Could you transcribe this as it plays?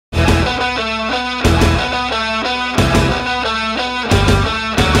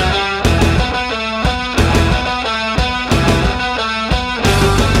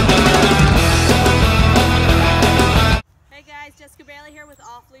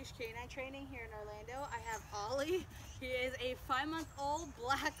Off-Leash K9 Training here in Orlando. I have Ollie. He is a 5-month-old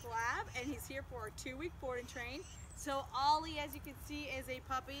black lab and he's here for a 2-week board and train. So Ollie, as you can see, is a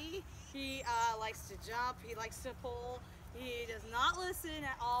puppy. He likes to jump, he likes to pull. He does not listen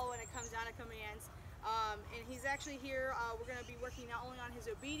at all when it comes down to commands. And he's actually here, we're going to be working not only on his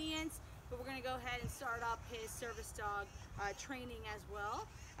obedience, but we're going to go ahead and start up his service dog training as well.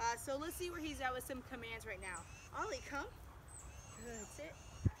 So let's see where he's at with some commands right now. Ollie, come. Good. Sit.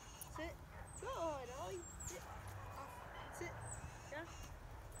 Sit. Good, Ollie. Sit. Off. Sit. Down.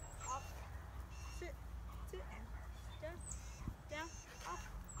 Off. Sit. Sit. Down. Down. Off.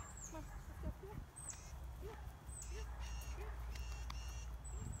 Come on. Let's go. Yeah. Yeah. Yeah.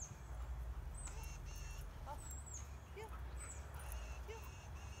 Yeah. Off. Yeah. Yeah.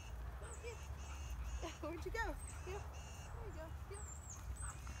 Yeah. Where'd you go? Yeah. There you go. Yeah.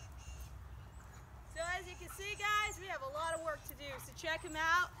 So as you can see, guys, we have a lot of work to do, so check him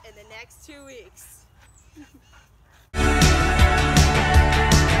out in the next 2 weeks.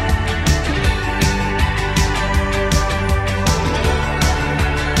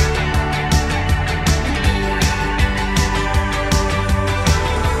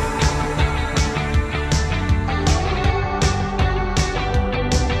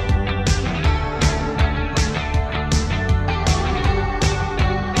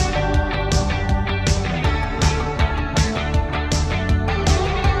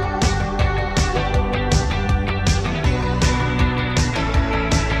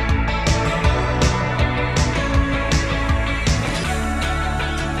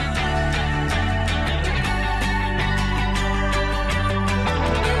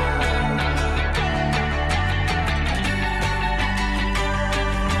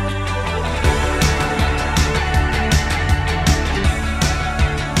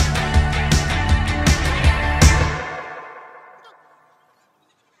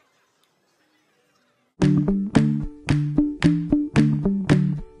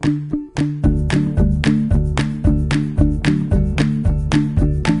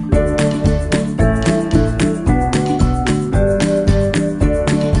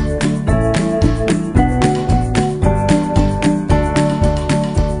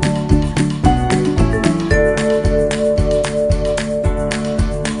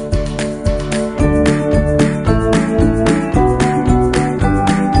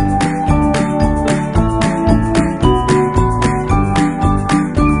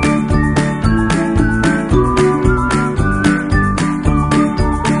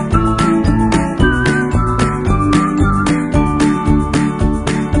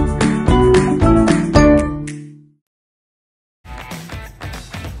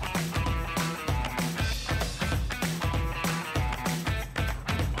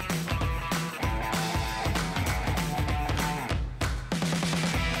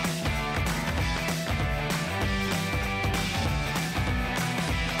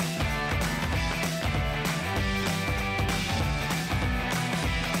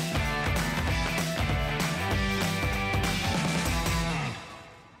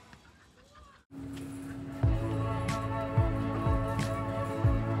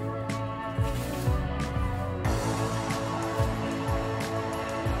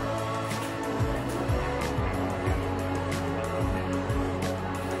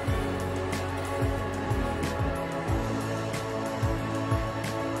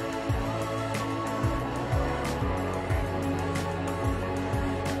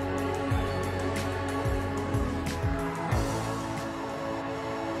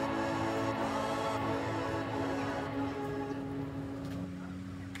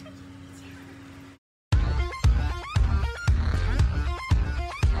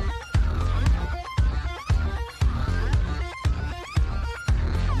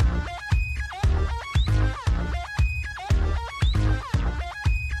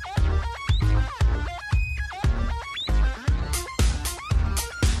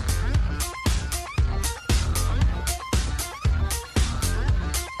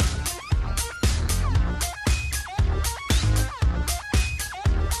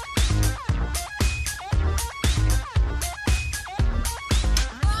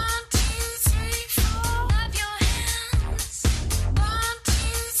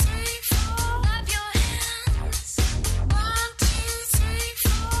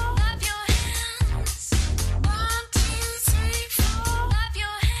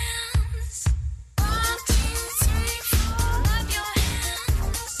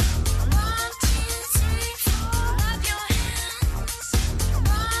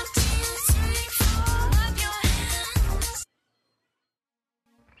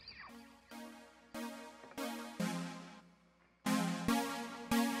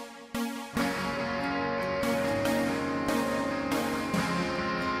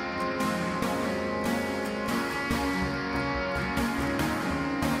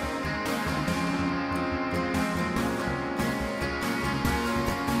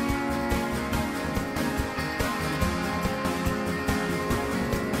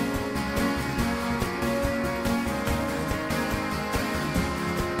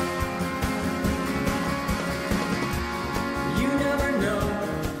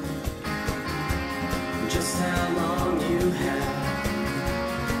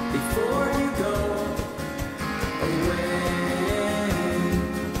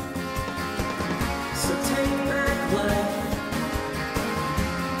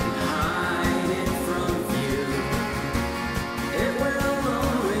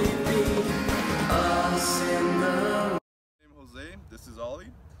 This is Ollie.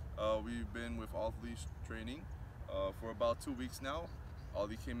 We've been with Off-Leash Training for about 2 weeks now.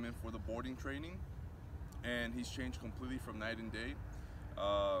 Ollie came in for the boarding training, and he's changed completely from night and day.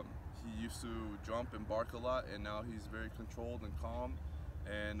 He used to jump and bark a lot, and now he's very controlled and calm.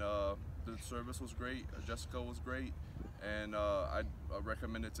 And the service was great. Jessica was great, and I'd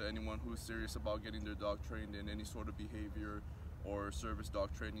recommend it to anyone who's serious about getting their dog trained in any sort of behavior or service dog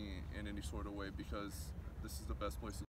training in any sort of way, because this is the best place to